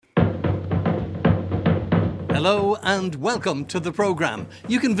Hello and welcome to the programme.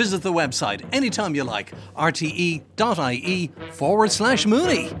 You can visit the website anytime you like, rte.ie/Mooney.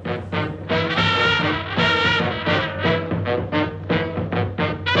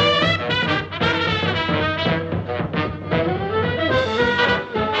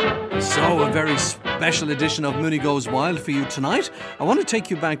 So, a very special edition of Mooney Goes Wild for you tonight. I want to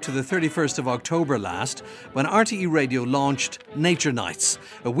take you back to the 31st of October last, when RTE Radio launched Nature Nights,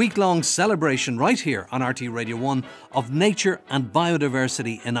 a week-long celebration right here on RTE Radio 1 of nature and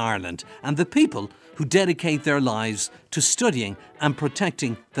biodiversity in Ireland and the people who dedicate their lives to studying and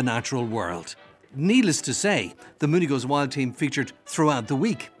protecting the natural world. Needless to say, the Mooney Goes Wild team featured throughout the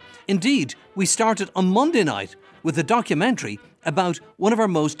week. Indeed, we started on Monday night with a documentary about one of our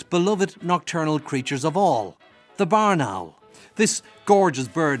most beloved nocturnal creatures of all, the barn owl. This gorgeous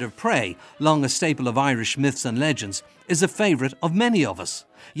bird of prey, long a staple of Irish myths and legends, is a favourite of many of us.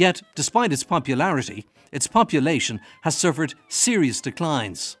 Yet, despite its popularity, its population has suffered serious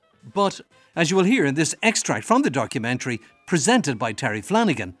declines. But, as you will hear in this extract from the documentary presented by Terry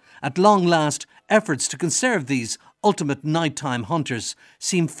Flanagan, at long last, efforts to conserve these ultimate nighttime hunters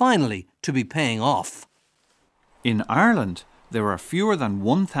seem finally to be paying off. In Ireland, there are fewer than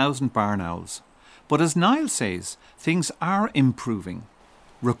 1,000 barn owls. But as Niall says, things are improving.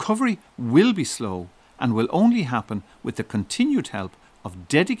 Recovery will be slow and will only happen with the continued help of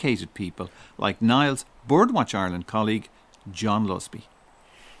dedicated people like Niall's Birdwatch Ireland colleague, John Lusby.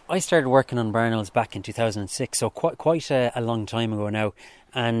 I started working on barn owls back in 2006, so quite a long time ago now.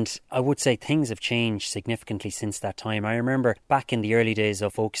 And I would say things have changed significantly since that time. I remember back in the early days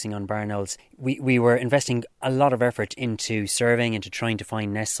of focusing on barn owls, we were investing a lot of effort into surveying, into trying to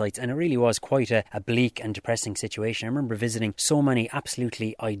find nest sites, and it really was quite a bleak and depressing situation. I remember visiting so many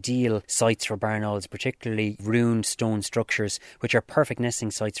absolutely ideal sites for barn owls, particularly ruined stone structures, which are perfect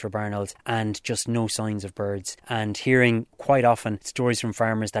nesting sites for barn owls, and just no signs of birds. And hearing quite often stories from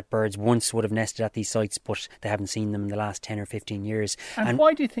farmers that birds once would have nested at these sites, but they haven't seen them in the last 10 or 15 years. And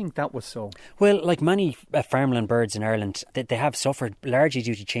why do you think that was so? Well, like many farmland birds in Ireland, they have suffered largely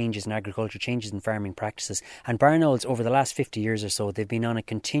due to changes in agriculture, changes in farming practices. And barn owls, over the last 50 years or so, they've been on a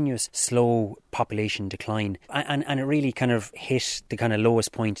continuous slow population decline. And it really kind of hit the kind of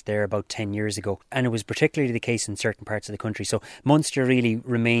lowest point there about 10 years ago. And it was particularly the case in certain parts of the country. So Munster really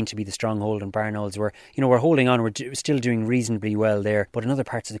remained to be the stronghold, and barn owls were, we're holding on, we're still doing reasonably well there. But in other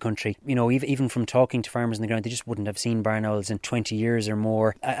parts of the country, even from talking to farmers on the ground, they just wouldn't have seen barn owls in 20 years or more.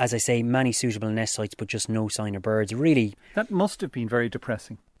 As I say, many suitable nest sites, but just no sign of birds. Really, that must have been very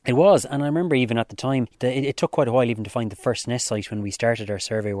depressing. It was, and I remember even at the time, it took quite a while even to find the first nest site when we started our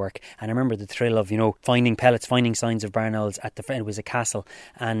survey work. And I remember the thrill of, finding pellets, finding signs of barn owls it was a castle.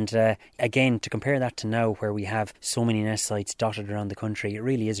 And again, to compare that to now, where we have so many nest sites dotted around the country, it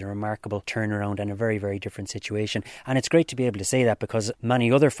really is a remarkable turnaround and a very, very different situation. And it's great to be able to say that, because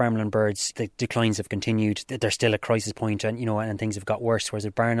many other farmland birds, the declines have continued. They're still at crisis point, and and things have got worse. Whereas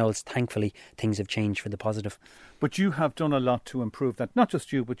at barn owls, thankfully, things have changed for the positive. But you have done a lot to improve that, not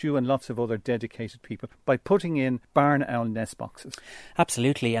just you, but you and lots of other dedicated people, by putting in barn owl nest boxes.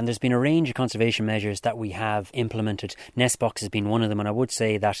 Absolutely, and there's been a range of conservation measures that we have implemented. Nest boxes being one of them, and I would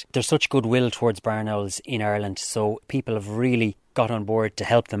say that there's such goodwill towards barn owls in Ireland, so people have really got on board to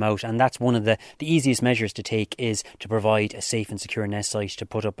help them out, and that's one of the easiest measures to take, is to provide a safe and secure nest site to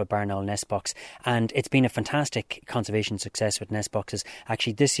put up a barn owl nest box. And it's been a fantastic conservation success with nest boxes.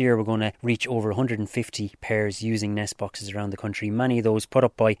 Actually, this year we're going to reach over 150 pairs using nest boxes around the country, many of those put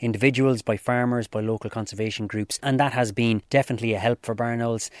up by individuals, by farmers, by local conservation groups, and that has been definitely a help for barn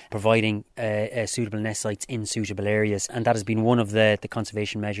owls, providing suitable nest sites in suitable areas, and that has been one of the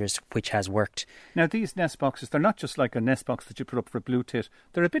conservation measures which has worked. Now, these nest boxes, they're not just like a nest box that you put up for blue tit.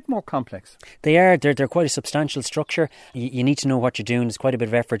 They're a bit more complex. They are. They're quite a substantial structure. You need to know what you're doing. There's quite a bit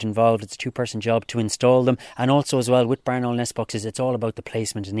of effort involved. It's a two-person job to install them. And also as well, with barn owl nest boxes, it's all about the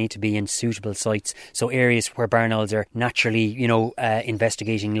placement. They need to be in suitable sites. So areas where barn owls are naturally,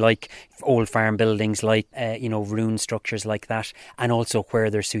 investigating, like old farm buildings, like, ruined structures like that. And also where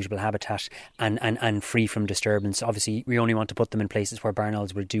there's suitable habitat and free from disturbance. Obviously, we only want to put them in places where barn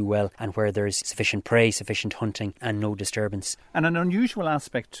owls will do well and where there's sufficient prey, sufficient hunting and no disturbance. And an unusual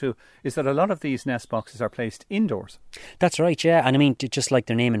aspect too is that a lot of these nest boxes are placed indoors. That's right, yeah. And I mean, just like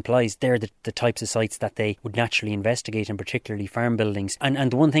their name implies, they're the types of sites that they would naturally investigate, and particularly farm buildings.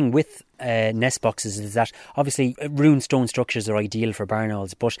 And the one thing with nest boxes is that obviously ruined stone structures are ideal for barn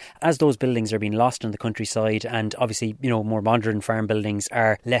owls, but as those buildings are being lost in the countryside, and obviously more modern farm buildings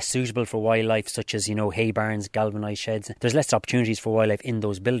are less suitable for wildlife, such as hay barns, galvanised sheds, there's less opportunities for wildlife in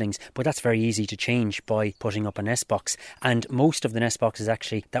those buildings. But that's very easy to change by putting up a nest box. And most of the nest boxes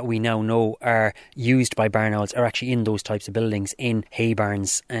actually that we now know are used by barn owls are actually in those types of buildings, in hay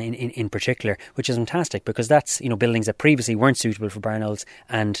barns in particular, which is fantastic because that's, buildings that previously weren't suitable for barn owls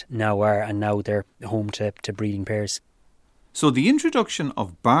and now are, and now they're home to breeding pairs. So the introduction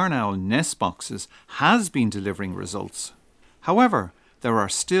of barn owl nest boxes has been delivering results. However, there are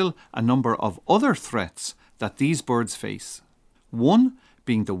still a number of other threats that these birds face. One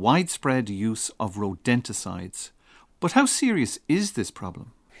being the widespread use of rodenticides. But how serious is this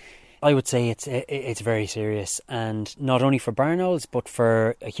problem? I would say it's very serious, and not only for barn owls but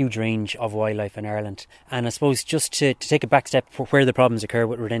for a huge range of wildlife in Ireland. And I suppose just to take a back step for where the problems occur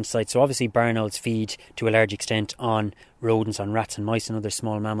with rodenticides, so obviously barn owls feed to a large extent on rodents, on rats and mice and other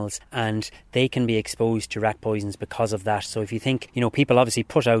small mammals, and they can be exposed to rat poisons because of that. So if you think, people obviously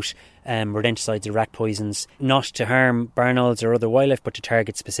put out rodenticides or rat poisons not to harm barn owls or other wildlife but to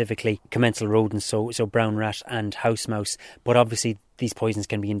target specifically commensal rodents, so brown rat and house mouse. But obviously these poisons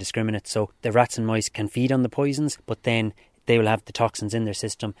can be indiscriminate, so the rats and mice can feed on the poisons, but then they will have the toxins in their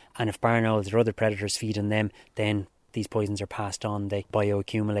system, and if barn owls or other predators feed on them, then these poisons are passed on, they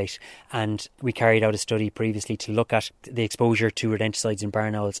bioaccumulate. And we carried out a study previously to look at the exposure to rodenticides in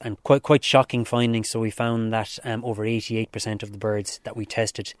barn owls, and quite shocking findings. So we found that over 88% of the birds that we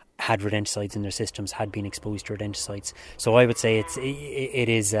tested had rodenticides in their systems, had been exposed to rodenticides. So I would say it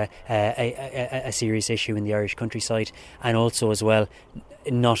is a serious issue in the Irish countryside, and also as well,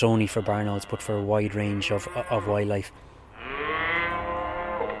 not only for barn owls but for a wide range of wildlife.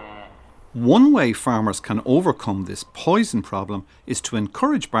 One way farmers can overcome this poison problem is to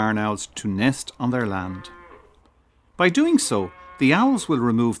encourage barn owls to nest on their land. By doing so, the owls will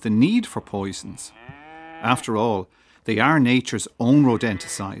remove the need for poisons. After all, they are nature's own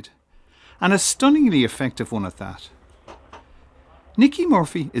rodenticide, and a stunningly effective one at that. Nicky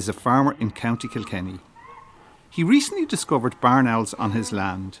Murphy is a farmer in County Kilkenny. He recently discovered barn owls on his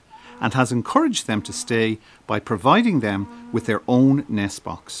land and has encouraged them to stay by providing them with their own nest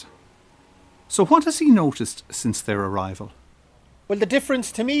box. So what has he noticed since their arrival? Well, the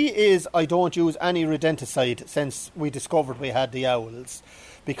difference to me is I don't use any rodenticide since we discovered we had the owls,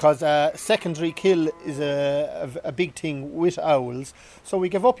 because secondary kill is a big thing with owls, so we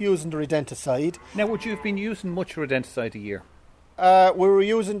give up using the rodenticide. Now, would you have been using much rodenticide a year? We were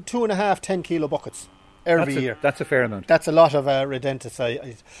using 2.5 10-kilo buckets every year. That's a fair amount. That's a lot of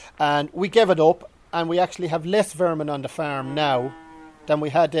rodenticide. And we gave it up, and we actually have less vermin on the farm now than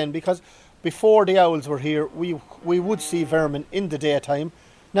we had then, because before the owls were here, we would see vermin in the daytime.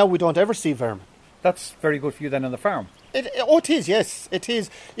 Now we don't ever see vermin. That's very good for you then on the farm. It is, yes, it is.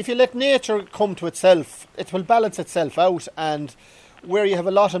 If you let nature come to itself, it will balance itself out. And where you have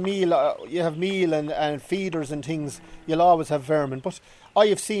a lot of meal, you have meal and feeders and things, you'll always have vermin. But I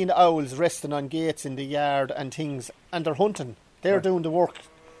have seen owls resting on gates in the yard and things, and they're hunting. They're doing the work.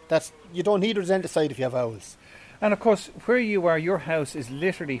 You don't need rodenticide if you have owls. And of course, where you are, your house is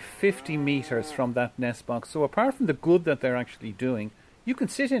literally 50 metres from that nest box. So apart from the good that they're actually doing, you can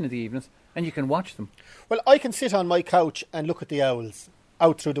sit in the evenings and you can watch them. Well, I can sit on my couch and look at the owls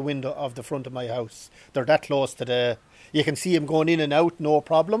out through the window of the front of my house. They're that close to you can see them going in and out, no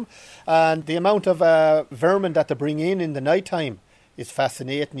problem. And the amount of vermin that they bring in the night time is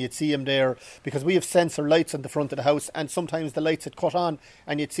fascinating. You'd see them there because we have sensor lights on the front of the house, and sometimes the lights had cut on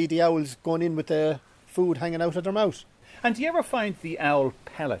and you'd see the owls going in with the food hanging out of their mouth. And do you ever find the owl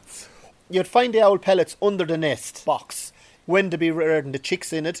pellets? You'd find the owl pellets under the nest box when they be rearing the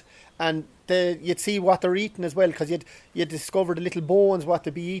chicks in it, and you'd see what they're eating as well, because you'd discover the little bones what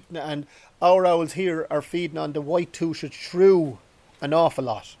they be eating. And our owls here are feeding on the white-toothed shrew an awful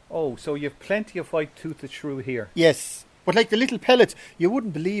lot. Oh, so you've plenty of white-toothed shrew here? Yes, but like the little pellets, you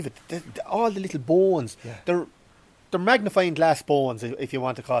wouldn't believe it. All the little bones, they're magnifying glass bones, if you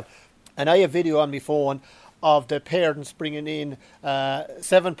want to call it. And I have video on my phone of the parents bringing in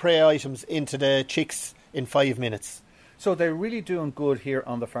 7 prey items into the chicks in 5 minutes. So they're really doing good here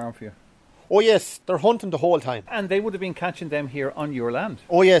on the farm for you? Oh yes, they're hunting the whole time. And they would have been catching them here on your land?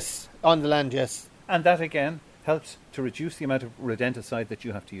 Oh yes, on the land, yes. And that again helps to reduce the amount of rodenticide that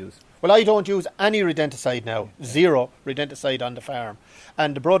you have to use? Well, I don't use any rodenticide now. 0 rodenticide on the farm.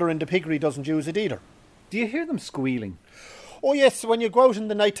 And the brother in the piggery doesn't use it either. Do you hear them squealing? Oh yes, when you go out in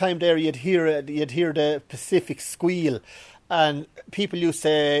the night time there, you'd hear the Pacific squeal, and people used to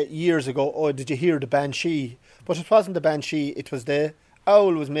say years ago, "Oh, did you hear the banshee?" But it wasn't the banshee; it was the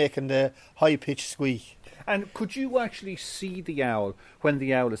owl was making the high pitched squeak. And could you actually see the owl when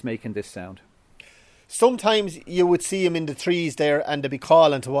the owl is making this sound? Sometimes you would see him in the trees there, and they'd be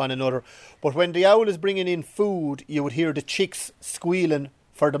calling to one another. But when the owl is bringing in food, you would hear the chicks squealing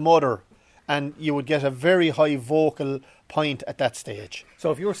for the mother, and you would get a very high vocal point at that stage. So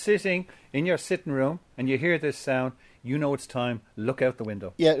if you're sitting in your sitting room and you hear this sound, you know it's time, look out the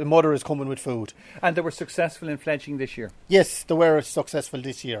window. Yeah, the mother is coming with food. And they were successful in fledging this year? Yes, they were successful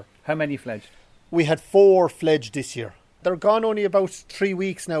this year. How many fledged? We had 4 fledged this year. They're gone only about 3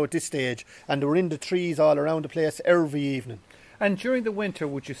 weeks now at this stage, and they were in the trees all around the place every evening. And during the winter,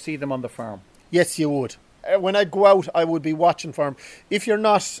 would you see them on the farm? Yes, you would. When I'd go out, I would be watching for them. If you're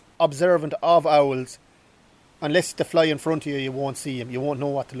not observant of owls, unless they fly in front of you, you won't see them. You won't know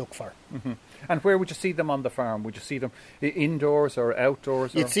what to look for. Mm-hmm. And where would you see them on the farm? Would you see them indoors or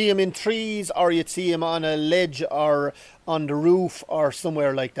outdoors? You'd see them in trees, or you'd see them on a ledge or on the roof or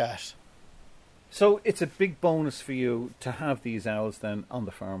somewhere like that. So it's a big bonus for you to have these owls then on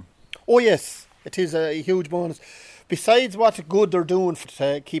the farm? Oh yes, it is a huge bonus. Besides what good they're doing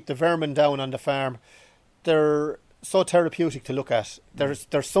to keep the vermin down on the farm, they're so therapeutic to look at. There's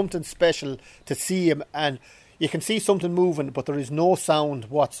something special to see them, and you can see something moving, but there is no sound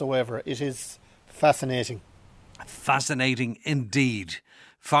whatsoever. It is fascinating. Fascinating indeed.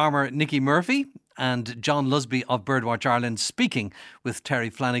 Farmer Nicky Murphy and John Lusby of Birdwatch Ireland speaking with Terry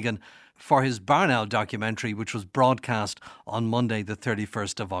Flanagan for his Barn Owl documentary, which was broadcast on Monday the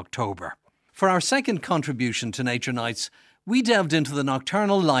 31st of October. For our second contribution to Nature Nights, we delved into the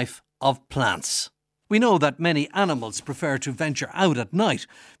nocturnal life of plants. We know that many animals prefer to venture out at night,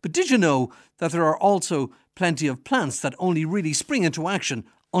 but did you know that there are also plenty of plants that only really spring into action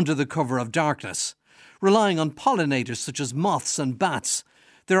under the cover of darkness? Relying on pollinators such as moths and bats,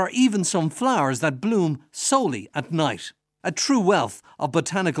 there are even some flowers that bloom solely at night. A true wealth of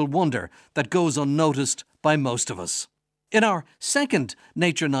botanical wonder that goes unnoticed by most of us. In our second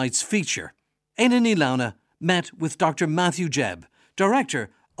Nature Nights feature, Éanna Ní Lamhna met with Dr. Matthew Jebb, Director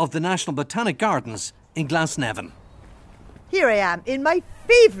of the National Botanic Gardens in Glasnevin. Here I am in my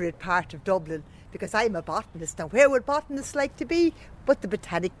favourite part of Dublin, because I'm a botanist. Now where would botanists like to be but the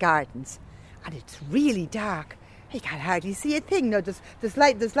Botanic Gardens? And it's really dark. I can't hardly see a thing. Now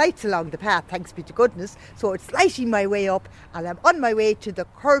there's lights along the path, thanks be to goodness, so it's lighting my way up, and I'm on my way to the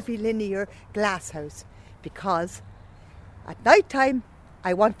curvilinear glasshouse, because at night time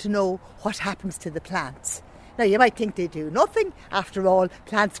I want to know what happens to the plants. Now you might think they do nothing. After all,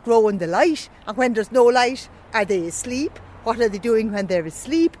 plants grow in the light, and when there's no light, are they asleep? What are they doing when they're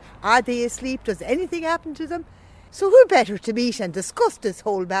asleep? Are they asleep? Does anything happen to them? So who better to meet and discuss this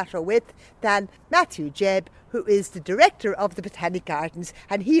whole matter with than Matthew Jebb, who is the Director of the Botanic Gardens.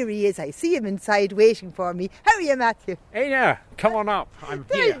 And here he is. I see him inside waiting for me. How are you, Matthew? Éanna, come on up. I'm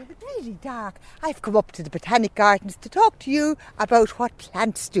here. It's really dark. I've come up to the Botanic Gardens to talk to you about what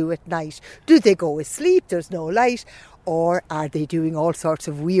plants do at night. Do they go asleep? There's no light. Or are they doing all sorts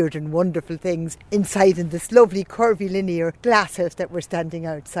of weird and wonderful things inside in this lovely curvilinear glasshouse that we're standing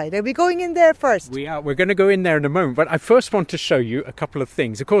outside? Are we going in there first? We are. We're going to go in there in a moment, but I first want to show you a couple of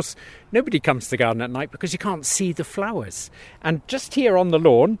things. Of course, nobody comes to the garden at night because you can't see the flowers. And just here on the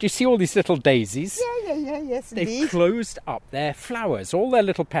lawn, do you see all these little daisies? Yes, They've indeed. closed up their flowers. All their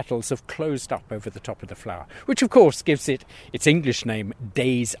little petals have closed up over the top of the flower, which of course gives it its English name,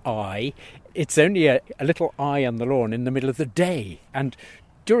 Day's Eye. It's only a little eye on the lawn in the middle of the day. And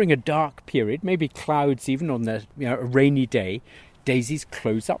during a dark period, maybe clouds even on a rainy day, daisies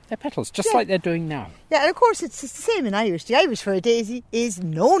close up their petals, just like they're doing now. Yeah, and of course it's the same in Irish. The Irish for a daisy is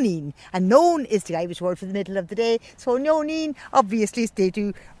nónín, and nón is the Irish word for the middle of the day. So nónín, obviously, they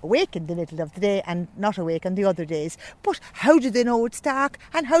do awake in the middle of the day and not awake on the other days. But how do they know it's dark,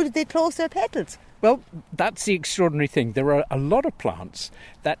 and how do they close their petals? Well, that's the extraordinary thing. There are a lot of plants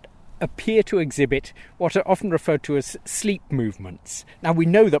that appear to exhibit what are often referred to as sleep movements. Now, we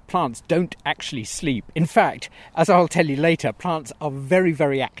know that plants don't actually sleep. In fact, as I'll tell you later, plants are very,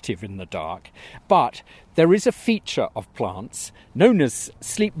 very active in the dark. But there is a feature of plants known as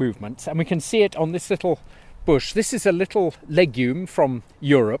sleep movements, and we can see it on this little bush. This is a little legume from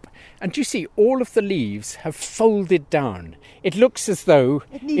Europe, and you see all of the leaves have folded down. It looks as though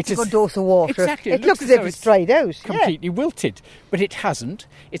it needs a good dose of water. Exactly. It looks as if it's dried out. Completely wilted. But it hasn't.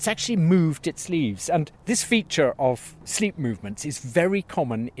 It's actually moved its leaves. And this feature of sleep movements is very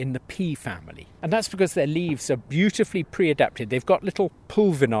common in the pea family. And that's because their leaves are beautifully pre-adapted. They've got little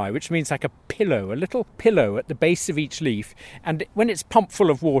pulvinae, which means like a little pillow at the base of each leaf. And when it's pumped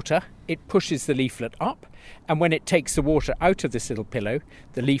full of water, it pushes the leaflet up. And when it takes the water out of this little pillow,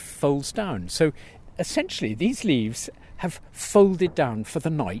 the leaf folds down. So essentially, these leaves have folded down for the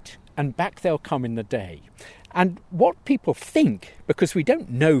night, and back they'll come in the day. And what people think, because we don't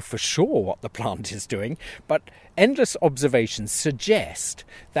know for sure what the plant is doing, but endless observations suggest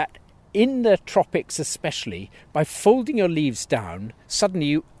that in the tropics especially, by folding your leaves down, suddenly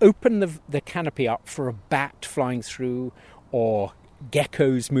you open the canopy up for a bat flying through or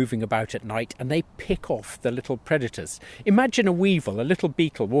geckos moving about at night, and they pick off the little predators. Imagine a weevil, a little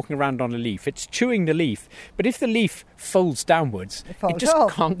beetle, walking around on a leaf. It's chewing the leaf, but if the leaf folds downwards, it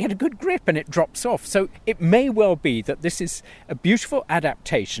just can't get a good grip and it drops off. So it may well be that this is a beautiful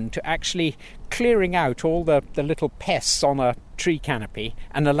adaptation to actually clearing out all the little pests on a tree canopy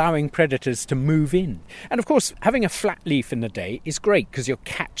and allowing predators to move in. And of course, having a flat leaf in the day is great because you're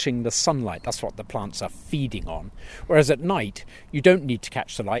catching the sunlight. That's what the plants are feeding on. Whereas at night, you don't need to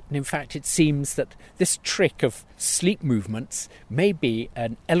catch the light. And in fact, it seems that this trick of sleep movements may be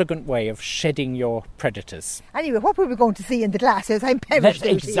an elegant way of shedding your predators. Anyway, what were we going to see in the glasshouse? I'm perished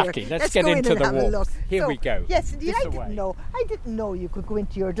out Exactly. here. Let's get into the warmth. Here so, we go. Yes, indeed. I didn't know you could go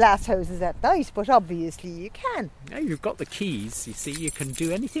into your glass houses at night, but obviously you can. Now you've got the keys, you see, you can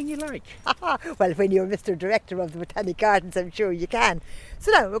do anything you like. Well, when you're Mr. Director of the Botanic Gardens, I'm sure you can.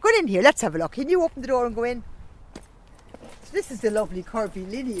 So now, we're going in here. Let's have a look. Can you open the door and go in? So this is the lovely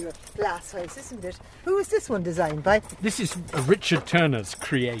curvilinear glass house, isn't it? Who was this one designed by? This is Richard Turner's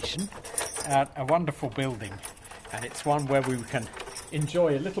creation, a wonderful building, and it's one where we can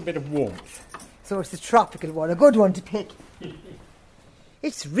enjoy a little bit of warmth. So it's a tropical one, a good one to pick.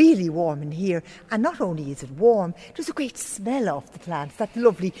 It's really warm in here, and not only is it warm, there's a great smell off the plants, that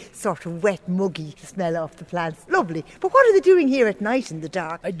lovely sort of wet, muggy smell off the plants. Lovely. But what are they doing here at night in the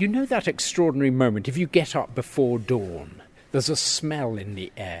dark? You know that extraordinary moment, if you get up before dawn, there's a smell in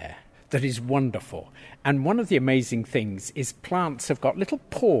the air that is wonderful. And one of the amazing things is plants have got little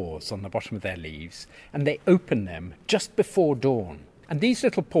pores on the bottom of their leaves, and they open them just before dawn. And these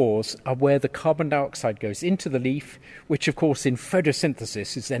little pores are where the carbon dioxide goes into the leaf, which of course in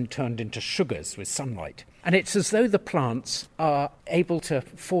photosynthesis is then turned into sugars with sunlight. And it's as though the plants are able to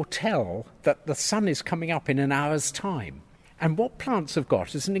foretell that the sun is coming up in an hour's time. And what plants have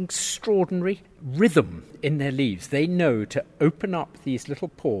got is an extraordinary rhythm in their leaves. They know to open up these little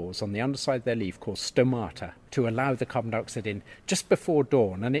pores on the underside of their leaf called stomata to allow the carbon dioxide in just before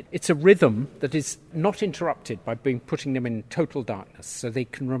dawn. And it's a rhythm that is not interrupted by putting them in total darkness, so they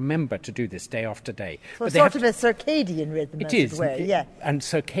can remember to do this day after day. So it's sort of a circadian rhythm, as it were. Yeah. And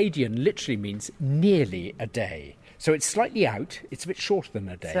circadian literally means nearly a day. So it's slightly out, it's a bit shorter than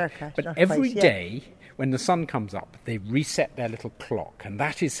a day. Circa, but every day, when the sun comes up, they reset their little clock, and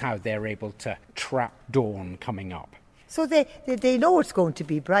that is how they're able to trap dawn coming up. So they know it's going to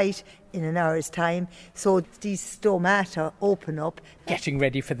be bright in an hour's time, so these stomata open up. Getting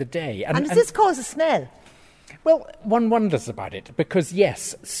ready for the day. And does this cause a smell? Well, one wonders about it, because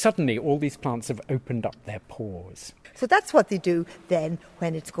yes, suddenly all these plants have opened up their pores. So that's what they do then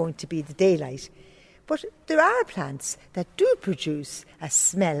when it's going to be the daylight. But there are plants that do produce a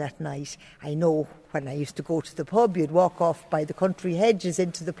smell at night. I know when I used to go to the pub, you'd walk off by the country hedges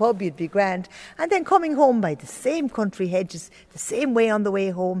into the pub, you'd be grand, and then coming home by the same country hedges, the same way on the way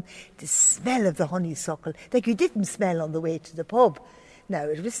home, the smell of the honeysuckle, like you didn't smell on the way to the pub. Now,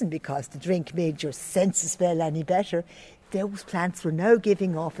 it wasn't because the drink made your sense of smell any better. Those plants were now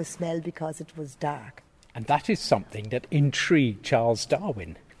giving off a smell because it was dark. And that is something that intrigued Charles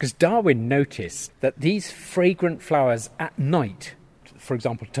Darwin. Because Darwin noticed that these fragrant flowers at night, for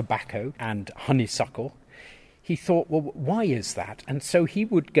example, tobacco and honeysuckle, he thought, well, why is that? And so he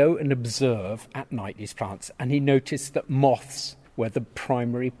would go and observe at night these plants, and he noticed that moths were the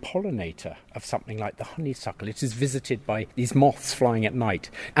primary pollinator of something like the honeysuckle. It is visited by these moths flying at night.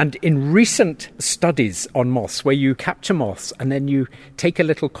 And in recent studies on moths, where you capture moths and then you take a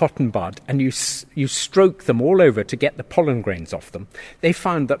little cotton bud and you stroke them all over to get the pollen grains off them, they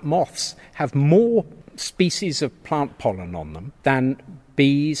found that moths have more species of plant pollen on them than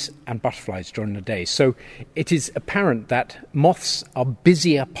bees and butterflies during the day. So it is apparent that moths are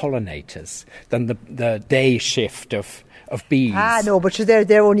busier pollinators than the day shift of bees. No, but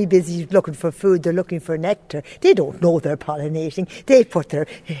they're only busy looking for food. They're looking for nectar. They don't know they're pollinating. They put their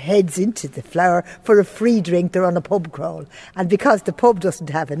heads into the flower for a free drink. They're on a pub crawl. And because the pub doesn't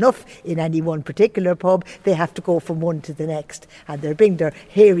have enough in any one particular pub, they have to go from one to the next. And they bring their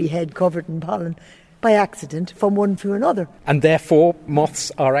hairy head covered in pollen by accident from one to another. And therefore,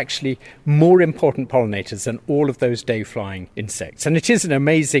 moths are actually more important pollinators than all of those day-flying insects. And it is an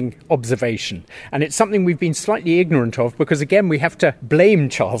amazing observation. And it's something we've been slightly ignorant of because, again, we have to blame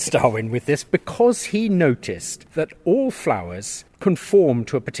Charles Darwin with this because he noticed that all flowers conform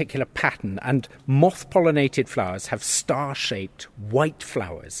to a particular pattern, and moth-pollinated flowers have star-shaped white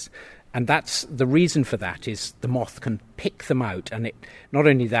flowers. And that's the reason for that is the moth can pick them out, and it not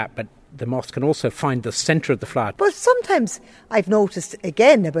only that, but the moth can also find the centre of the flower. But sometimes I've noticed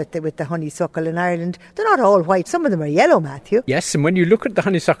again with the honeysuckle in Ireland, they're not all white. Some of them are yellow, Matthew. Yes, and when you look at the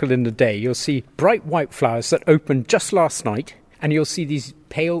honeysuckle in the day, you'll see bright white flowers that opened just last night, and you'll see these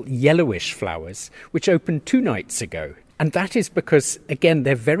pale yellowish flowers which opened 2 nights ago. And that is because, again,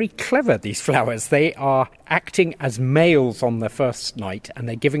 they're very clever, these flowers. They are acting as males on the first night, and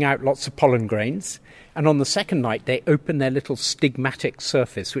they're giving out lots of pollen grains. And on the second night, they open their little stigmatic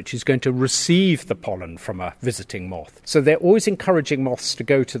surface, which is going to receive the pollen from a visiting moth. So they're always encouraging moths to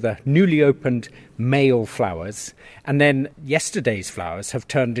go to the newly opened male flowers. And then yesterday's flowers have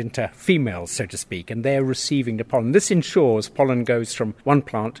turned into females, so to speak, and they're receiving the pollen. This ensures pollen goes from one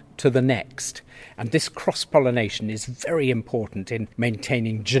plant to the next. And this cross-pollination is very important in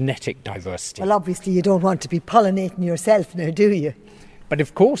maintaining genetic diversity. Well, obviously you don't want to be pollinating yourself now, do you? But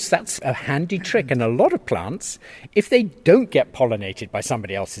of course, that's a handy trick. And a lot of plants, if they don't get pollinated by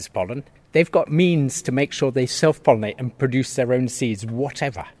somebody else's pollen, they've got means to make sure they self-pollinate and produce their own seeds,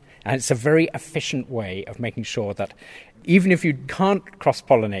 whatever. And it's a very efficient way of making sure that even if you can't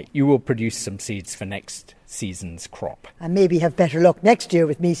cross-pollinate, you will produce some seeds for next season's crop. And maybe have better luck next year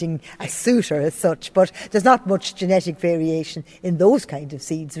with meeting a suitor as such. But there's not much genetic variation in those kind of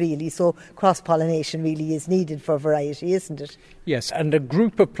seeds, really. So cross-pollination really is needed for variety, isn't it? Yes, and a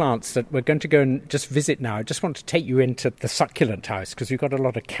group of plants that we're going to go and just visit now. I just want to take you into the succulent house because we've got a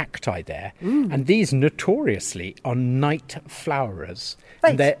lot of cacti there. And these notoriously are night flowerers.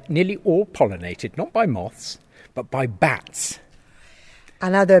 Right. And they're nearly all pollinated, not by moths, but by bats.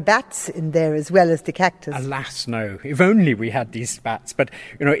 And are there bats in there as well as the cactus? Alas, no. If only we had these bats. But,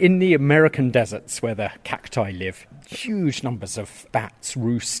 in the American deserts where the cacti live, huge numbers of bats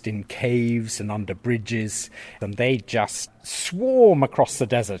roost in caves and under bridges, and they just swarm across the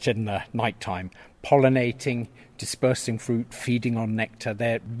desert in the nighttime, pollinating, dispersing fruit, feeding on nectar.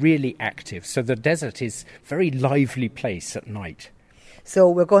 They're really active. So the desert is a very lively place at night. So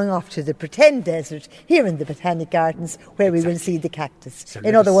we're going off to the pretend desert here in the Botanic Gardens where we will see the cactus. So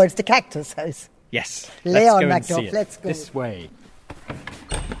in other words, the cactus house. Yes. Lay let's on, go and Macduff, see it. let's go. This way.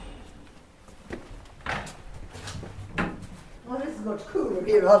 Oh, this is much cooler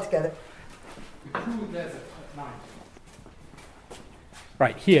here altogether. Cool desert at night.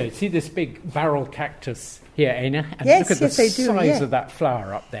 Right, here, see this big barrel cactus here, Aina? And Yes, look at yes, the I do, size yeah. of that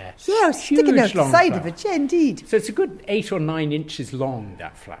flower up there. Yeah, it's sticking out the long side flower. of it, yeah, indeed. So it's a good 8 or 9 inches long,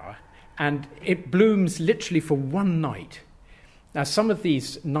 that flower, and it blooms literally for one night. Now, some of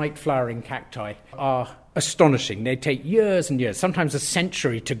these night flowering cacti are astonishing. They take years and years, sometimes a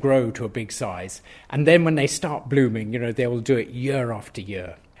century to grow to a big size. And then when they start blooming, they will do it year after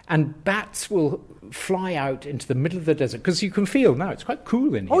year. And bats will fly out into the middle of the desert because you can feel now it's quite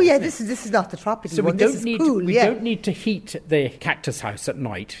cool in here. Oh yeah, isn't it? this is not the tropical So one. we This don't is need cool, we yeah. don't need to heat the cactus house at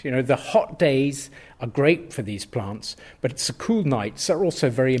night. The hot days are great for these plants, but it's the cool nights are also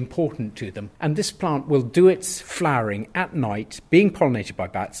very important to them. And this plant will do its flowering at night, being pollinated by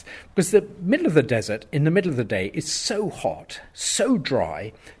bats, because the middle of the desert, in the middle of the day, is so hot, so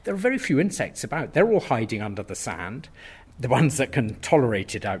dry. There are very few insects about. They're all hiding under the sand, the ones that can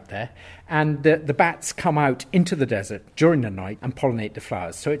tolerate it out there. And the bats come out into the desert during the night and pollinate the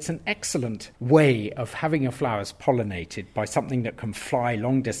flowers. So it's an excellent way of having your flowers pollinated by something that can fly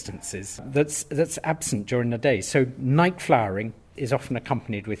long distances that's absent during the day. So night flowering is often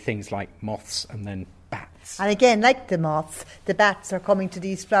accompanied with things like moths and then bats. And again, like the moths, the bats are coming to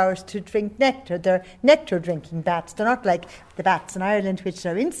these flowers to drink nectar. They're nectar-drinking bats. They're not like the bats in Ireland, which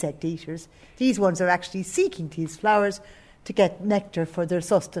are insect eaters. These ones are actually seeking these flowers to get nectar for their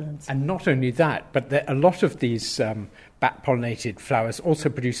sustenance. And not only that, but a lot of these bat-pollinated flowers also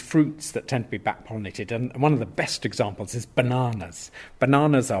produce fruits that tend to be bat-pollinated. And one of the best examples is bananas.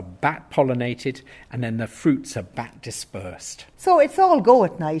 Bananas are bat-pollinated, and then the fruits are bat-dispersed. So it's all go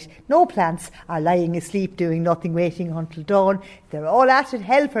at night. No plants are lying asleep doing nothing, waiting until dawn. They're all at it,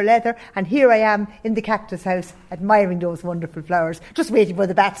 hell for leather. And here I am in the cactus house admiring those wonderful flowers, just waiting for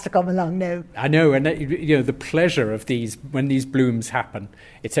the bats to come along now. I know, and the pleasure of these, when these blooms happen,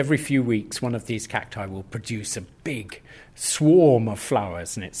 it's every few weeks one of these cacti will produce a big swarm of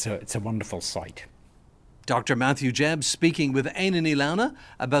flowers, and it's a wonderful sight. Dr. Matthew Jebb speaking with Éanna Ní Lamhna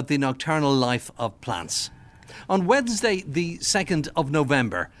about the nocturnal life of plants. On Wednesday, the 2nd of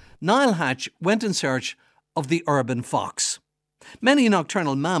November, Niall Hatch went in search of the urban fox. Many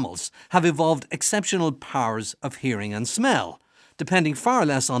nocturnal mammals have evolved exceptional powers of hearing and smell, depending far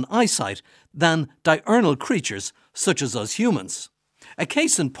less on eyesight than diurnal creatures such as us humans. A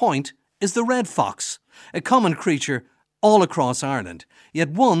case in point is the red fox, a common creature all across Ireland, yet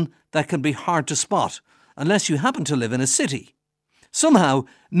one that can be hard to spot unless you happen to live in a city. Somehow,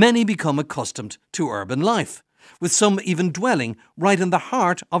 many become accustomed to urban life, with some even dwelling right in the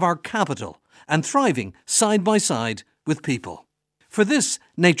heart of our capital and thriving side by side with people. For this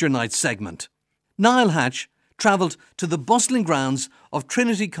Nature Night segment, Niall Hatch travelled to the bustling grounds of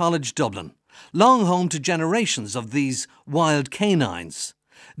Trinity College Dublin, long home to generations of these wild canines.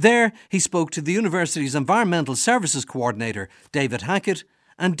 There, he spoke to the university's Environmental Services Coordinator, David Hackett,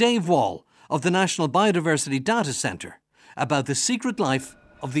 and Dave Wall of the National Biodiversity Data Centre about the secret life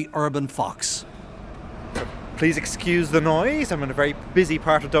of the urban fox. Please excuse the noise. I'm in a very busy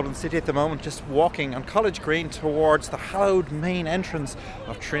part of Dublin City at the moment, just walking on College Green towards the hallowed main entrance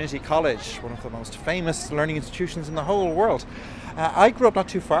of Trinity College, one of the most famous learning institutions in the whole world. I grew up not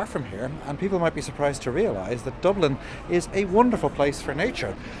too far from here, and people might be surprised to realise that Dublin is a wonderful place for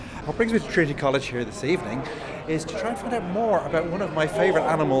nature. What brings me to Trinity College here this evening is to try and find out more about one of my favourite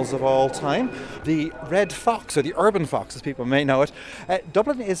animals of all time, the red fox, or the urban fox as people may know it.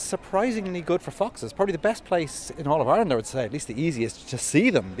 Dublin is surprisingly good for foxes, probably the best place in all of Ireland, I would say, at least the easiest to see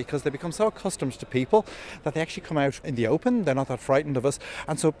them, because they become so accustomed to people that they actually come out in the open. They're not that frightened of us,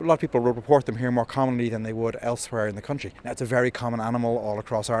 and so a lot of people will report them here more commonly than they would elsewhere in the country. Now, it's a very common animal all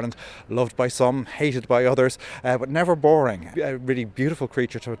across Ireland, loved by some, hated by others, but never boring. A really beautiful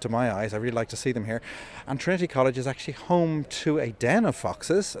creature to my eyes. I really like to see them here. And Trinity College is actually home to a den of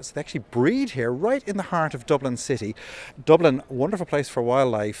foxes, so they actually breed here right in the heart of Dublin City. Dublin, a wonderful place for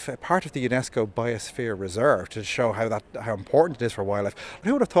wildlife, part of the UNESCO Biosphere Reserve, to show how important it is for wildlife. But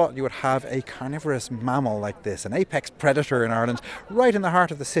who would have thought you would have a carnivorous mammal like this, an apex predator in Ireland, right in the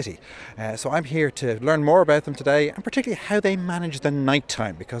heart of the city? So I'm here to learn more about them today, and particularly how they manage the night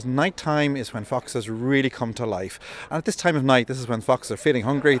time, because night time is when foxes really come to life. And at this time of night, this is when foxes are feeling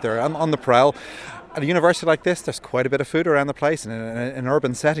hungry, they're on the prowl. At a university like this, there's quite a bit of food around the place, and in an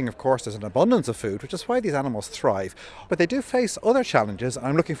urban setting, of course, there's an abundance of food, which is why these animals thrive. But they do face other challenges, and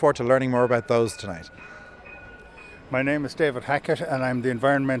I'm looking forward to learning more about those tonight. My name is David Hackett, and I'm the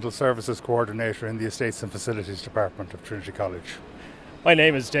Environmental Services Coordinator in the Estates and Facilities Department of Trinity College. My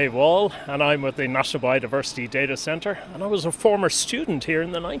name is Dave Wall, and I'm with the National Biodiversity Data Centre, and I was a former student here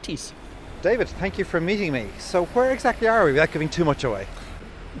in the 90s. David, thank you for meeting me. So where exactly are we, without giving too much away?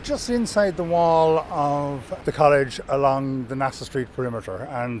 Just inside the wall of the college along the NASA Street perimeter,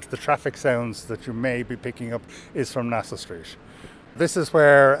 and the traffic sounds that you may be picking up is from NASA Street. This is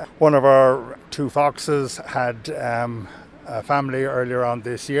where one of our two foxes had a family earlier on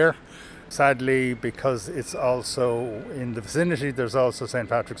this year. Sadly, because it's also in the vicinity, there's also St.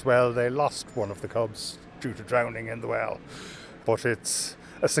 Patrick's Well. They lost one of the cubs due to drowning in the well. But it's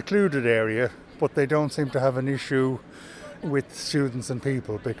a secluded area, but they don't seem to have an issue with students and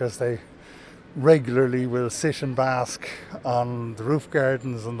people, because they regularly will sit and bask on the roof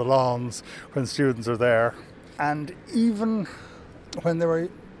gardens and the lawns when students are there. And even when they were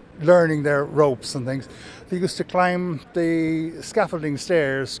learning their ropes and things, they used to climb the scaffolding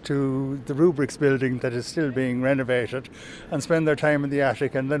stairs to the Rubrics building that is still being renovated and spend their time in the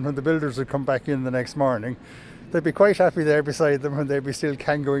attic, and then when the builders would come back in the next morning, they'd be quite happy there beside them when they'd be still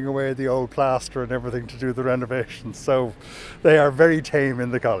kangoing away the old plaster and everything to do the renovations. So they are very tame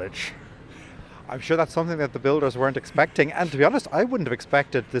in the college. I'm sure that's something that the builders weren't expecting, and to be honest, I wouldn't have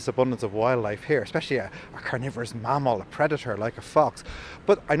expected this abundance of wildlife here, especially a carnivorous mammal, a predator like a fox.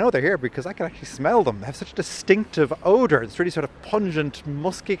 But I know they're here because I can actually smell them. They have such a distinctive odour. It's really sort of pungent,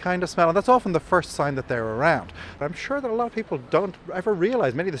 musky kind of smell, and that's often the first sign that they're around. But I'm sure that a lot of people don't ever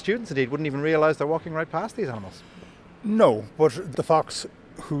realise, many of the students indeed wouldn't even realise they're walking right past these animals. No, but the fox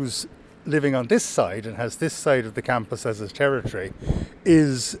who's living on this side and has this side of the campus as his territory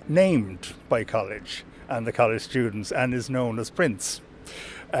is named by college and the college students and is known as Prince.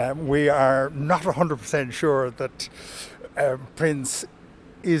 We are not 100% sure that Prince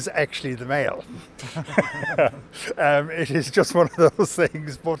is actually the male. It is just one of those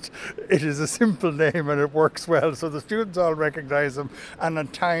things, but it is a simple name and it works well, so the students all recognise him, and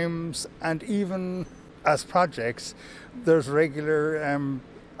at times, and even as projects, there's regular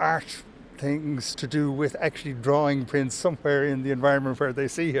art things to do with actually drawing Prince somewhere in the environment where they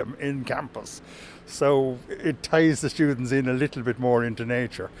see him in campus. So it ties the students in a little bit more into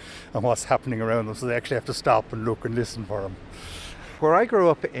nature and what's happening around them, so they actually have to stop and look and listen for him. Where I grew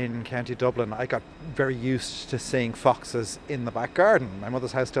up in County Dublin, I got very used to seeing foxes in the back garden. My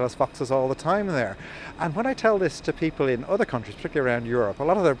mother's house still has foxes all the time there. And when I tell this to people in other countries, particularly around Europe, a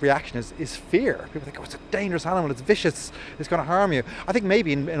lot of the reaction is fear. People think, oh, it's a dangerous animal, it's vicious, it's going to harm you. I think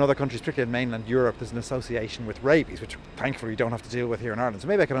maybe in other countries, particularly in mainland Europe, there's an association with rabies, which thankfully we don't have to deal with here in Ireland. So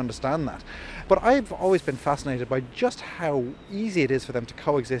maybe I can understand that. But I've always been fascinated by just how easy it is for them to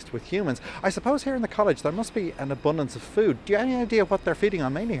coexist with humans. I suppose here in the college there must be an abundance of food. Do you have any idea what they're feeding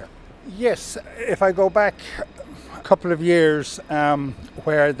on mainly here? Yes, if I go back a couple of years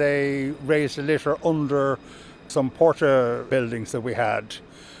where they raised a litter under some porta buildings that we had,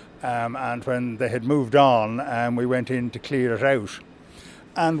 and when they had moved on, we went in to clear it out,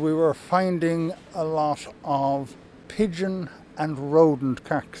 and we were finding a lot of pigeon and rodent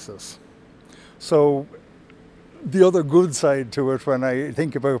carcasses. So the other good side to it, when I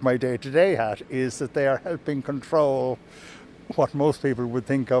think about my day-to-day hat, is that they are helping control what most people would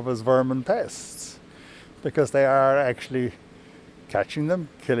think of as vermin pests, because they are actually catching them,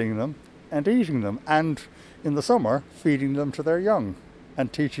 killing them and eating them, and in the summer feeding them to their young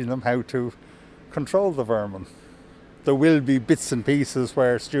and teaching them how to control the vermin. There will be bits and pieces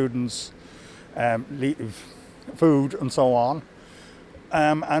where students leave food and so on,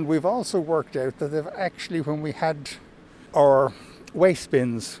 and we've also worked out that they've actually, when we had our waste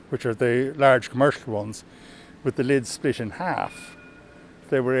bins, which are the large commercial ones, with the lid split in half,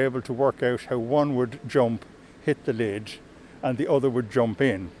 they were able to work out how one would jump, hit the lid, and the other would jump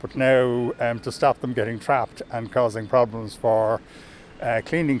in. But now, to stop them getting trapped and causing problems for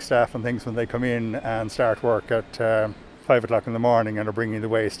cleaning staff and things when they come in and start work at 5 o'clock in the morning and are bringing the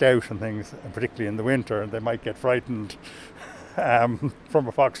waste out and things, and particularly in the winter, they might get frightened from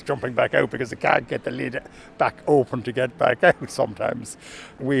a fox jumping back out because it can't get the lid back open to get back out sometimes.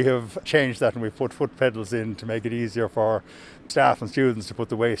 We have changed that and we've put foot pedals in to make it easier for staff and students to put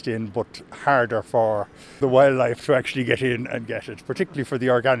the waste in, but harder for the wildlife to actually get in and get it, particularly for the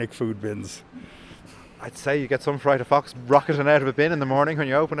organic food bins. I'd say you get some fright of fox rocketing out of a bin in the morning when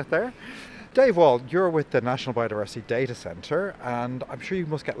you open it there. Dave Wall, you're with the National Biodiversity Data Centre, and I'm sure you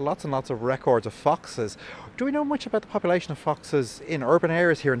must get lots and lots of records of foxes. Do we know much about the population of foxes in urban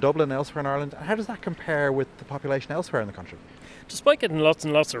areas here in Dublin and elsewhere in Ireland? And how does that compare with the population elsewhere in the country? Despite getting lots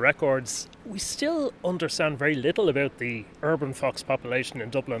and lots of records, we still understand very little about the urban fox population in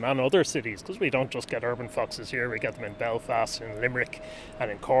Dublin and other cities, because we don't just get urban foxes here, we get them in Belfast, in Limerick and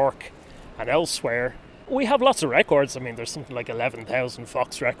in Cork and elsewhere. We have lots of records. I mean, there's something like 11,000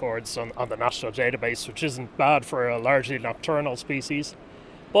 fox records on the national database, which isn't bad for a largely nocturnal species.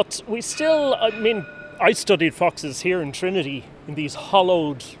 But we still, I studied foxes here in Trinity in these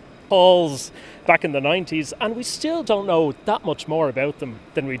hollowed halls back in the 90s, and we still don't know that much more about them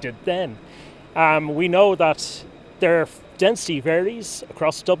than we did then. We know that their density varies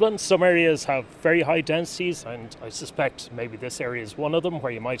across Dublin. Some areas have very high densities, and I suspect maybe this area is one of them,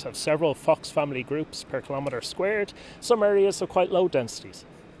 where you might have several fox family groups per kilometre squared. Some areas have quite low densities.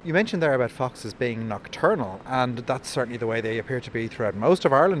 You mentioned there about foxes being nocturnal, and that's certainly the way they appear to be throughout most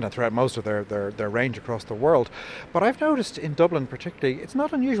of Ireland and throughout most of their range across the world. But I've noticed in Dublin particularly, it's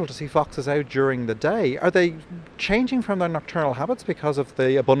not unusual to see foxes out during the day. Are they changing from their nocturnal habits because of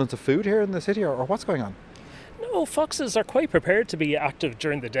the abundance of food here in the city, or what's going on? No, foxes are quite prepared to be active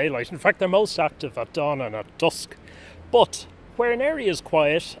during the daylight. In fact, they're most active at dawn and at dusk. But where an area is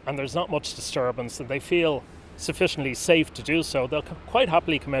quiet and there's not much disturbance and they feel sufficiently safe to do so, they'll quite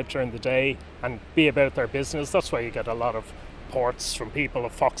happily come out during the day and be about their business. That's why you get a lot of reports from people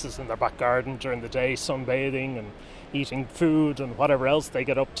of foxes in their back garden during the day, sunbathing and eating food and whatever else they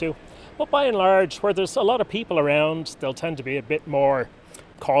get up to. But by and large, where there's a lot of people around, they'll tend to be a bit more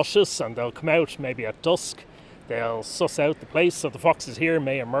cautious and they'll come out maybe at dusk. They'll suss out the place, so the foxes here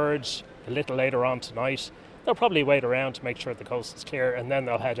may emerge a little later on tonight. They'll probably wait around to make sure the coast is clear, and then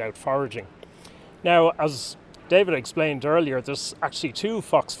they'll head out foraging. Now, as David explained earlier, there's actually 2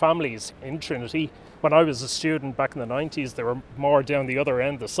 fox families in Trinity. When I was a student back in the 90s, they were more down the other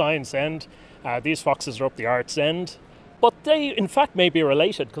end, the science end. These foxes are up the arts end. But they, in fact, may be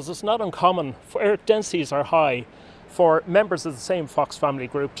related, because it's not uncommon, where densities are high, for members of the same fox family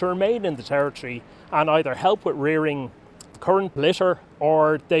group to remain in the territory and either help with rearing the current litter,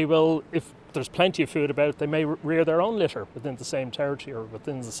 or they will, if there's plenty of food about, they may rear their own litter within the same territory or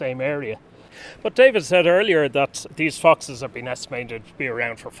within the same area. But David said earlier that these foxes have been estimated to be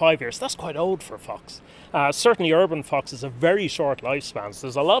around for 5 years. That's quite old for a fox. Certainly urban foxes have very short lifespans.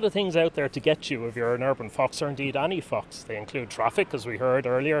 There's a lot of things out there to get you if you're an urban fox, or indeed any fox. They include traffic, as we heard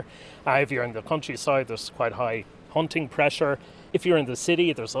earlier. If you're in the countryside, there's quite high hunting pressure. If you're in the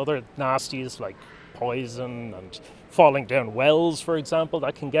city, there's other nasties like poison and falling down wells, for example,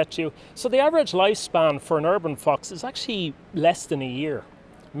 that can get you. So the average lifespan for an urban fox is actually less than a year,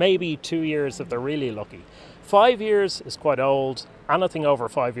 maybe 2 years if they're really lucky. 5 years is quite old. Anything over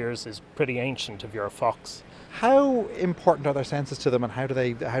 5 years is pretty ancient if you're a fox. How important are their senses to them, and how do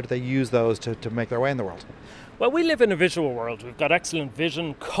they use those to make their way in the world? Well, we live in a visual world. We've got excellent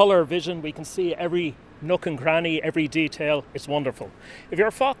vision, colour vision. We can see every nook and cranny, every detail. It's wonderful. If you're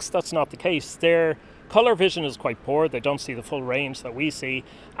a fox, that's not the case. Their colour vision is quite poor. They don't see the full range that we see.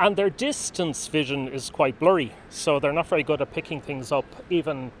 And their distance vision is quite blurry. So they're not very good at picking things up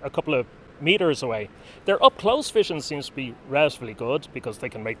even a couple of metres away. Their up-close vision seems to be relatively good because they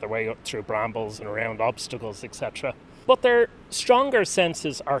can make their way up through brambles and around obstacles, etc. But their stronger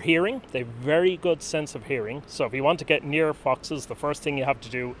senses are hearing. They have very good sense of hearing. So if you want to get near foxes, the first thing you have to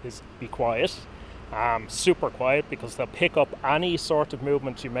do is be quiet. Super quiet, because they'll pick up any sort of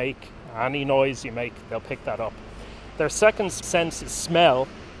movement you make, any noise you make, they'll pick that up. Their second sense is smell.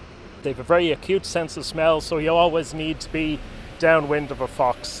 They have a very acute sense of smell, so you always need to be downwind of a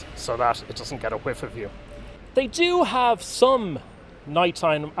fox so that it doesn't get a whiff of you. They do have some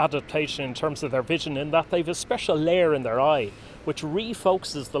nighttime adaptation in terms of their vision, in that they have a special layer in their eye which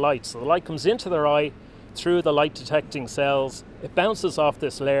refocuses the light. So the light comes into their eye through the light detecting cells, it bounces off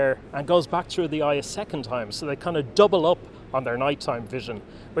this layer and goes back through the eye a second time, so they kind of double up on their nighttime vision,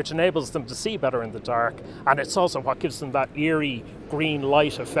 which enables them to see better in the dark. And it's also what gives them that eerie green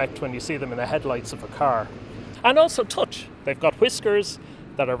light effect when you see them in the headlights of a car. And also touch. They've got whiskers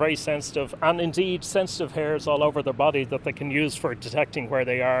that are very sensitive, and indeed sensitive hairs all over their body that they can use for detecting where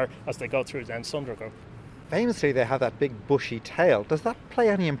they are as they go through dense undergrowth. Famously, they have that big bushy tail. Does that play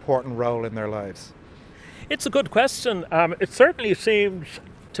any important role in their lives? It's a good question. It certainly seems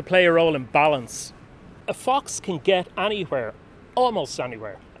to play a role in balance. A fox can get anywhere, almost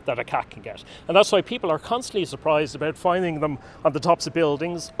anywhere, that a cat can get. And that's why people are constantly surprised about finding them on the tops of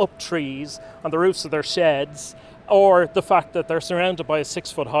buildings, up trees, on the roofs of their sheds, or the fact that they're surrounded by a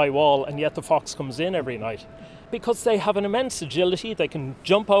 6-foot-high wall and yet the fox comes in every night. Because they have an immense agility, they can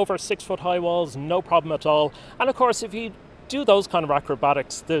jump over 6-foot-high walls, no problem at all. And of course, if you do those kind of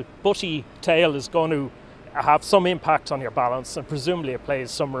acrobatics, the bushy tail is going to have some impact on your balance, and presumably it plays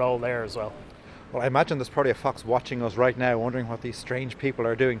some role there as well. Well, I imagine there's probably a fox watching us right now, wondering what these strange people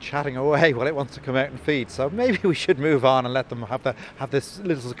are doing, chatting away while it wants to come out and feed. So maybe we should move on and let them have this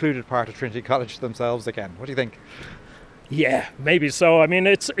little secluded part of Trinity College to themselves again. What do you think? Yeah, maybe so. I mean,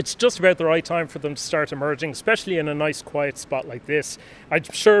 it's just about the right time for them to start emerging, especially in a nice quiet spot like this. I'm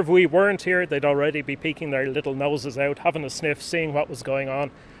sure if we weren't here, they'd already be peeking their little noses out, having a sniff, seeing what was going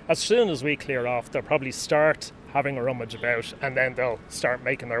on. As soon as we clear off, they'll probably start having a rummage about, and then they'll start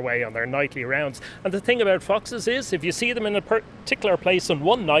making their way on their nightly rounds. And the thing about foxes is, if you see them in a particular place on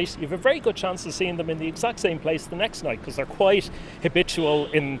one night, you have a very good chance of seeing them in the exact same place the next night, because they're quite habitual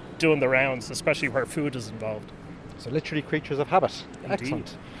in doing the rounds, especially where food is involved. So literally creatures of habit. Indeed.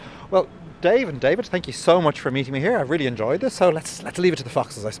 Excellent. Well, Dave and David, thank you so much for meeting me here. I've really enjoyed this, so let's leave it to the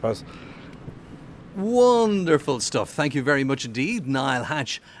foxes, I suppose. Wonderful stuff. Thank you very much indeed, Niall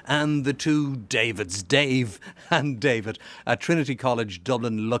Hatch and the two Davids, Dave and David, at Trinity College,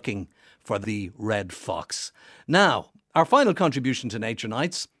 Dublin, looking for the red fox. Now, our final contribution to Nature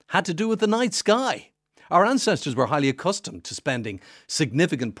Nights had to do with the night sky. Our ancestors were highly accustomed to spending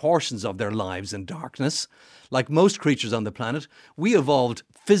significant portions of their lives in darkness. Like most creatures on the planet, we evolved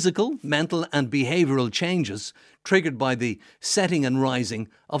physical, mental and behavioural changes triggered by the setting and rising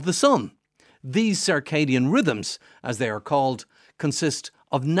of the sun. These circadian rhythms, as they are called, consist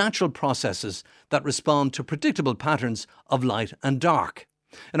of natural processes that respond to predictable patterns of light and dark.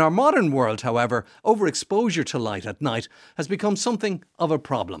 In our modern world, however, overexposure to light at night has become something of a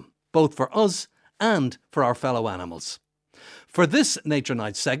problem, both for us and for our fellow animals. For this Nature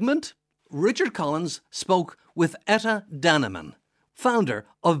Night segment, Richard Collins spoke with Etta Danneman, founder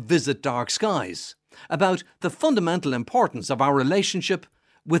of Visit Dark Skies, about the fundamental importance of our relationship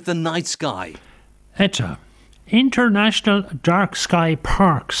with the night sky. Etta, international dark sky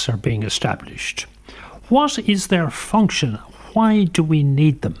parks are being established. What is their function? Why do we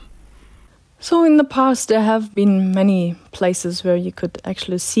need them? So in the past there have been many places where you could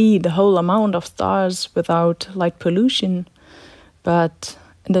actually see the whole amount of stars without light pollution. But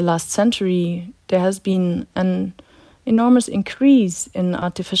in the last century there has been an enormous increase in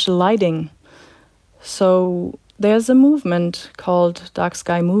artificial lighting. So there's a movement called Dark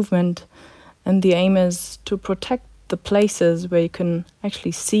Sky Movement, and the aim is to protect the places where you can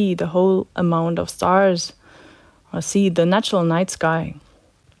actually see the whole amount of stars or see the natural night sky.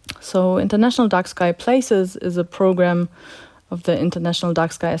 So International Dark Sky Places is a program of the International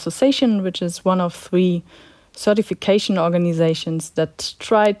Dark Sky Association, which is one of 3 certification organizations that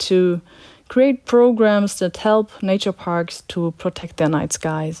try to create programs that help nature parks to protect their night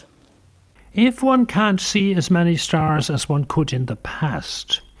skies. If one can't see as many stars as one could in the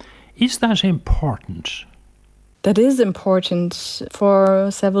past, is that important? That is important for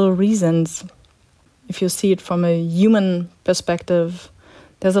several reasons. If you see it from a human perspective,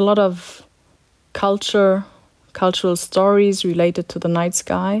 there's a lot of cultural stories related to the night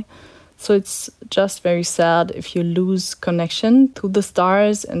sky. So it's just very sad if you lose connection to the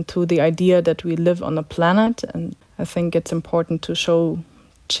stars and to the idea that we live on a planet. And I think it's important to show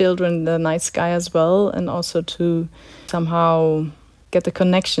children the night sky as well, and also to somehow get the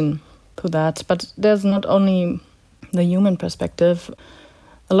connection to that. But there's not only the human perspective.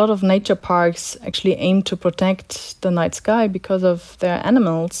 A lot of nature parks actually aim to protect the night sky because of their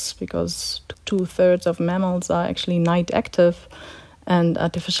animals, because 2/3 of mammals are actually night active. And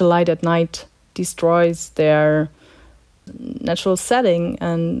artificial light at night destroys their natural setting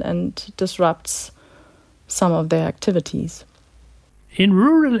and disrupts some of their activities. In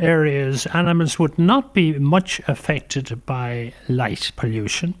rural areas, animals would not be much affected by light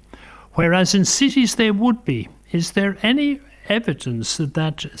pollution, whereas in cities they would be. Is there any evidence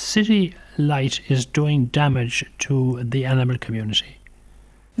that city light is doing damage to the animal community?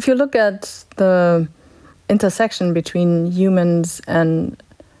 If you look at the intersection between humans and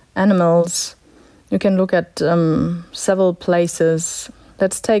animals, you can look at several places.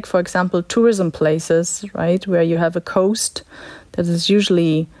 Let's take, for example, tourism places, right, where you have a coast that is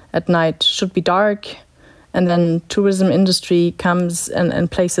usually at night should be dark, and then tourism industry comes and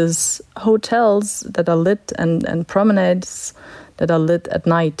places hotels that are lit and promenades that are lit at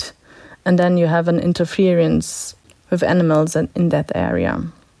night, and then you have an interference with animals in that area.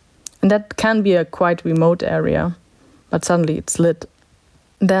 And that can be a quite remote area, but suddenly it's lit.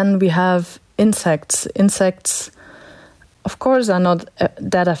 Then we have insects. Insects, of course, are not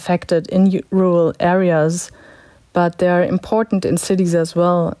that affected in rural areas, but they are important in cities as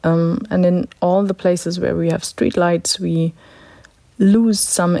well. And in all the places where we have streetlights, we lose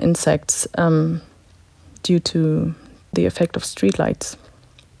some insects due to the effect of streetlights.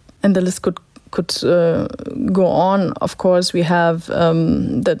 And the list could go on. Of course, we have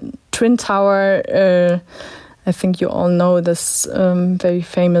the Twin Tower. I think you all know this very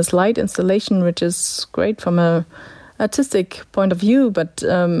famous light installation, which is great from an artistic point of view, but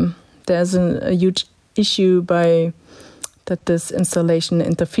there's a huge issue that this installation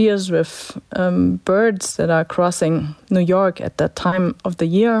interferes with birds that are crossing New York at that time of the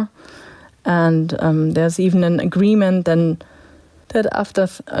year. And there's even an agreement then that after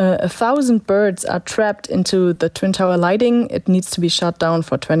 1,000 birds are trapped into the Twin Tower lighting, it needs to be shut down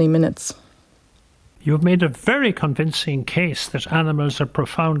for 20 minutes. You've made a very convincing case that animals are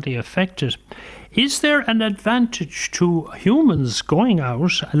profoundly affected. Is there an advantage to humans going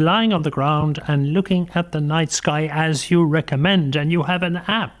out, lying on the ground and looking at the night sky as you recommend, and you have an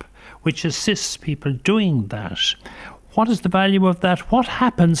app which assists people doing that? What is the value of that? What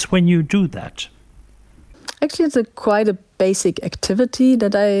happens when you do that? Actually, it's quite a basic activity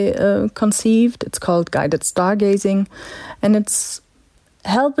that I conceived. It's called guided stargazing, and it's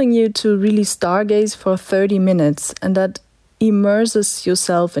helping you to really stargaze for 30 minutes, and that immerses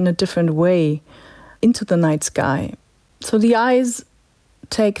yourself in a different way into the night sky. So the eyes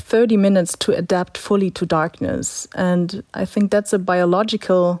take 30 minutes to adapt fully to darkness, and I think that's a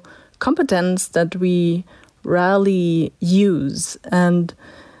biological competence that we rarely use. And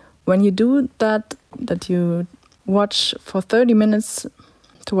when you do that you watch for 30 minutes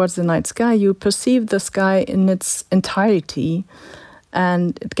towards the night sky, you perceive the sky in its entirety,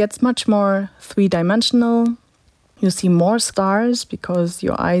 and it gets much more three-dimensional. You see more stars because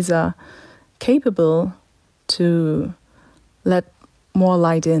your eyes are capable to let more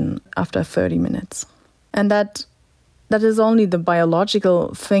light in after 30 minutes. And that is only the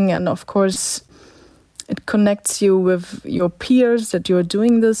biological thing, and of course it connects you with your peers that you're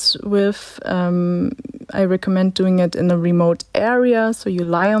doing this with. I recommend doing it in a remote area, so you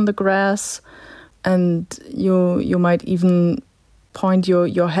lie on the grass, and you might even point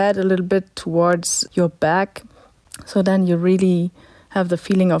your head a little bit towards your back. So then you really have the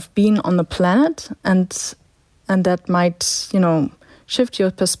feeling of being on the planet, and that might, shift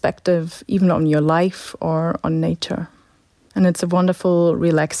your perspective even on your life or on nature. And it's a wonderful,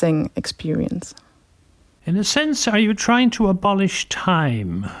 relaxing experience. In a sense, are you trying to abolish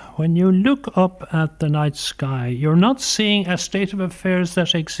time? When you look up at the night sky, you're not seeing a state of affairs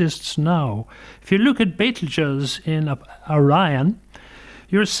that exists now. If you look at Betelgeuse in Orion,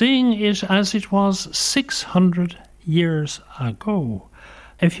 you're seeing it as it was 600 years ago.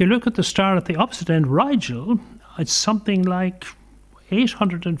 If you look at the star at the opposite end, Rigel, it's something like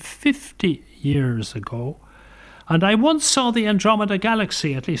 850 years ago. And I once saw the Andromeda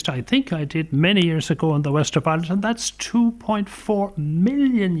Galaxy, at least I think I did, many years ago in the west of Ireland, and that's 2.4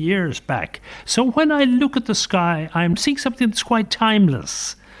 million years back. So when I look at the sky, I'm seeing something that's quite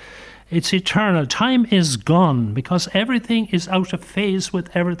timeless. It's eternal. Time is gone because everything is out of phase with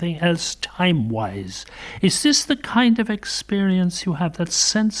everything else time-wise. Is this the kind of experience you have, that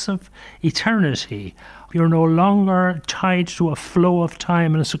sense of eternity? You're no longer tied to a flow of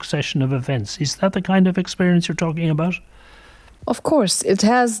time and a succession of events. Is that the kind of experience you're talking about? Of course, it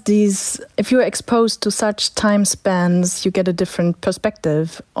has these. If you're exposed to such time spans, you get a different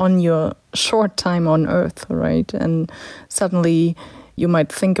perspective on your short time on Earth, right? And suddenly you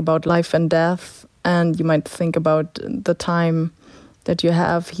might think about life and death, and you might think about the time that you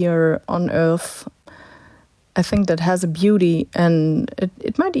have here on Earth. I think that has a beauty, and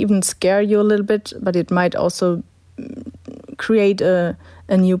it might even scare you a little bit, but it might also create a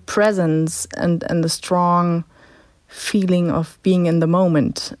new presence and a strong feeling of being in the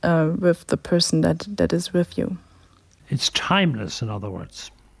moment with the person that is with you. It's timeless, in other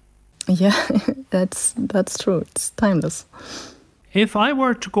words. Yeah, that's true. It's timeless. If I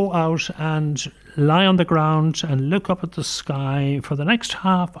were to go out and lie on the ground and look up at the sky for the next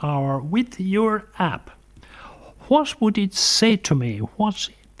half hour with your app, what would it say to me? What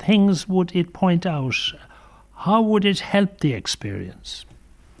things would it point out? How would it help the experience?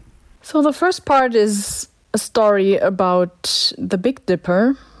 So the first part is a story about the Big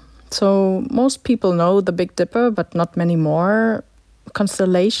Dipper. So most people know the Big Dipper, but not many more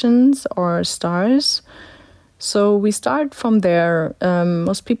constellations or stars. So we start from there.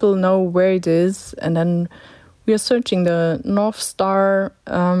 Most people know where it is, and then we are searching the North Star.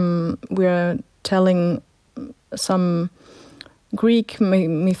 We are telling some Greek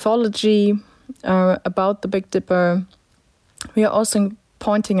mythology about the Big Dipper. We are also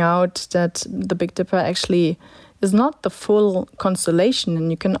pointing out that the Big Dipper actually is not the full constellation,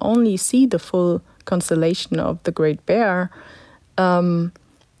 and you can only see the full constellation of the Great Bear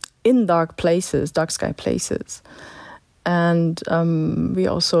in dark sky places. And we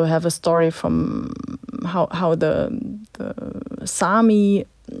also have a story from how the Sami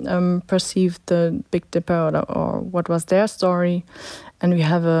perceived the Big Dipper, or what was their story. And we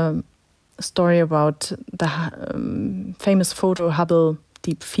have a story about the famous photo Hubble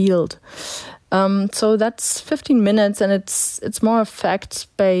Deep Field. So that's 15 minutes, and it's more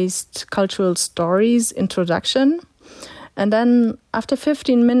fact-based cultural stories introduction. And then after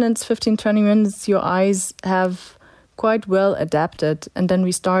 20 minutes, your eyes have quite well adapted. And then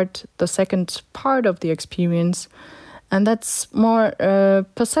we start the second part of the experience. And that's more a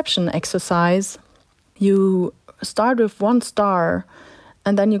perception exercise. You start with one star,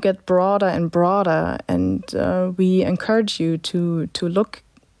 and then you get broader and broader. And we encourage you to look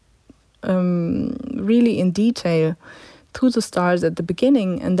really in detail through the stars at the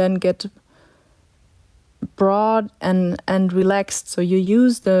beginning, and then get broad and relaxed. So you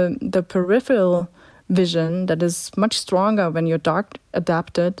use the peripheral vision that is much stronger when you're dark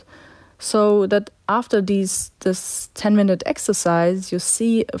adapted, so that after this 10-minute exercise, you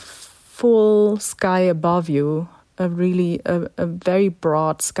see a full sky above you, a very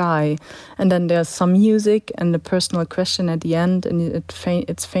broad sky. And then there's some music and a personal question at the end, and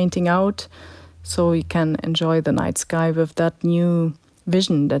it's fainting out, so you can enjoy the night sky with that new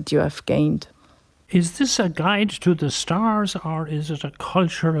vision that you have gained. Is this a guide to the stars, or is it a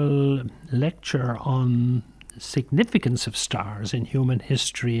cultural lecture on significance of stars in human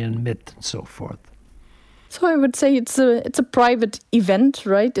history and myth and so forth? So I would say it's a private event,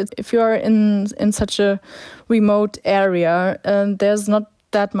 right? If you are in such a remote area, there's not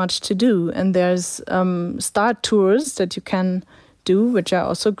that much to do, and there's star tours that you can do, which are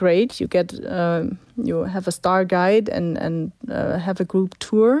also great. You get you have a star guide and have a group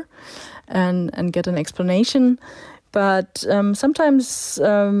tour and get an explanation. But sometimes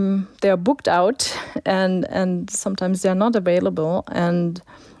they are booked out, and sometimes they are not available. And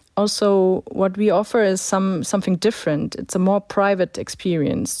also, what we offer is something different. It's a more private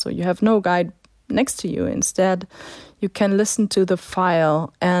experience. So you have no guide next to you. Instead, you can listen to the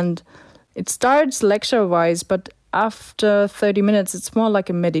file, and it starts lecture-wise, but after 30 minutes, it's more like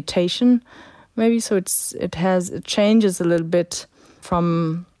a meditation, maybe. So it changes a little bit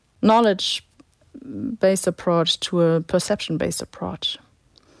from knowledge-based approach to a perception-based approach.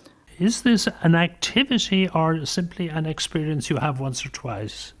 Is this an activity or simply an experience you have once or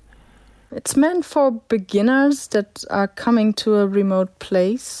twice? It's meant for beginners that are coming to a remote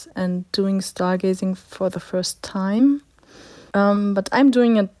place and doing stargazing for the first time. But I'm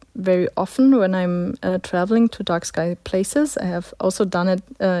doing it very often when I'm traveling to dark sky places. I have also done it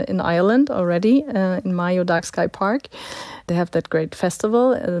in Ireland already, in Mayo Dark Sky Park. They have that great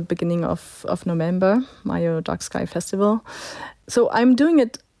festival at the beginning of November, Mayo Dark Sky Festival. So I'm doing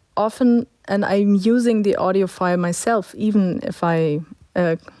it often, and I'm using the audio file myself, even if I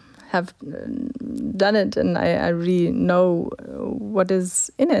have done it and I really know what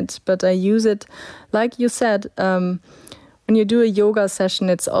is in it. But I use it, like you said, when you do a yoga session,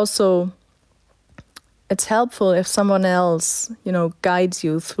 it's helpful if someone else, guides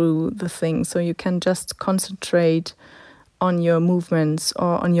you through the thing, so you can just concentrate on your movements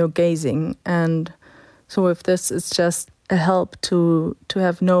or on your gazing. And so if this is just a help to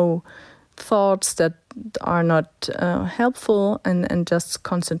have no thoughts that are not helpful and just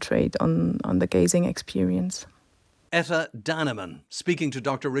concentrate on the gazing experience. Etta Danneman, speaking to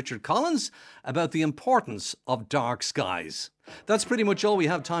Dr. Richard Collins about the importance of dark skies. That's pretty much all we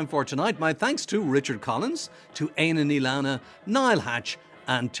have time for tonight. My thanks to Richard Collins, to Éanna Níl-Eanna, Niall Hatch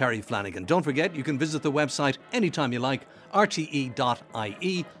and Terry Flanagan. Don't forget, you can visit the website anytime you like, rte.ie/Mooney.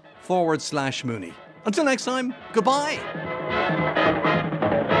 Until next time, goodbye.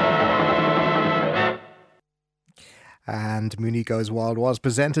 And Mooney Goes Wild was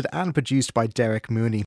presented and produced by Derek Mooney.